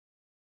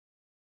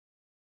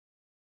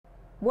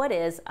What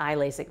is eye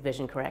LASIK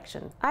vision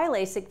correction? Eye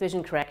LASIK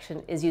vision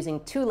correction is using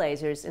 2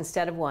 lasers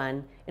instead of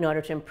 1 in order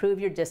to improve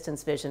your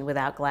distance vision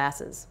without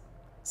glasses.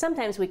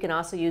 Sometimes we can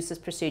also use this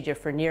procedure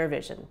for near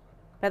vision,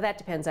 but that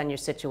depends on your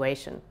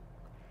situation.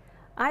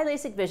 Eye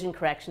LASIK vision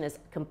correction is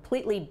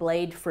completely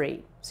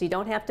blade-free, so you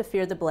don't have to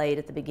fear the blade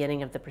at the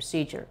beginning of the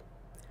procedure.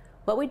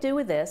 What we do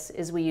with this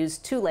is we use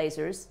 2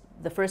 lasers.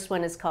 The first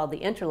one is called the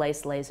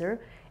interlace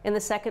laser, and the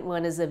second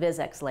one is the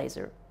VisX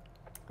laser.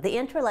 The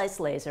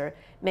interlace laser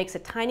makes a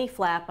tiny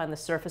flap on the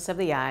surface of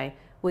the eye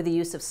with the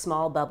use of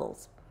small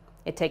bubbles.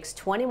 It takes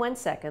 21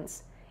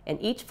 seconds,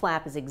 and each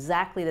flap is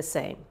exactly the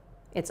same.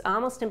 It's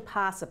almost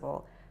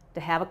impossible to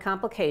have a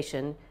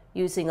complication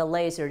using a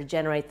laser to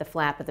generate the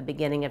flap at the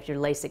beginning of your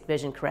LASIK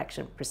vision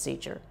correction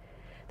procedure.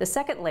 The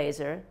second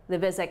laser, the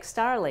VisX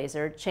star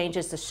laser,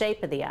 changes the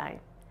shape of the eye.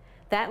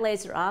 That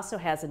laser also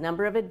has a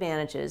number of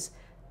advantages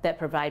that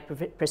provide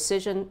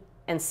precision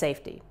and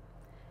safety.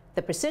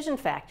 The precision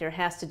factor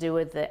has to do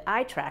with the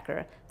eye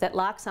tracker that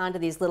locks onto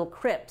these little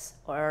crypts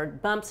or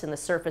bumps in the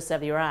surface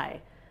of your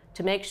eye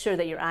to make sure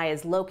that your eye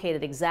is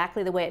located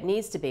exactly the way it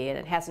needs to be and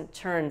it hasn't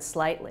turned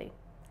slightly.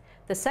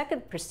 The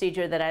second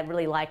procedure that I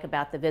really like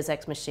about the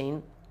VisX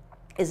machine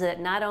is that it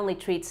not only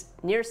treats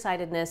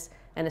nearsightedness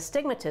and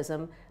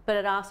astigmatism, but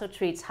it also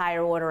treats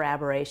higher order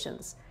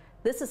aberrations.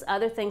 This is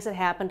other things that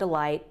happen to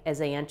light as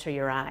they enter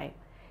your eye.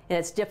 And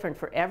it's different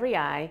for every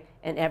eye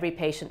and every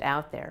patient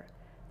out there.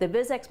 The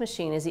VisX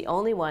machine is the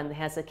only one that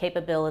has the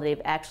capability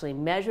of actually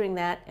measuring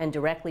that and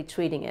directly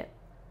treating it.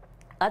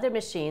 Other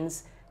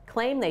machines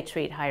claim they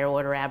treat higher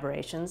order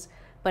aberrations,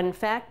 but in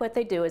fact what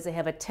they do is they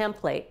have a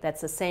template that's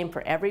the same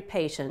for every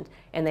patient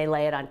and they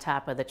lay it on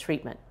top of the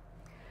treatment.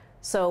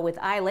 So with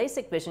eye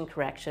LASIK vision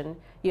correction,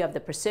 you have the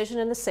precision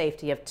and the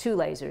safety of 2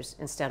 lasers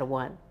instead of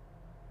 1.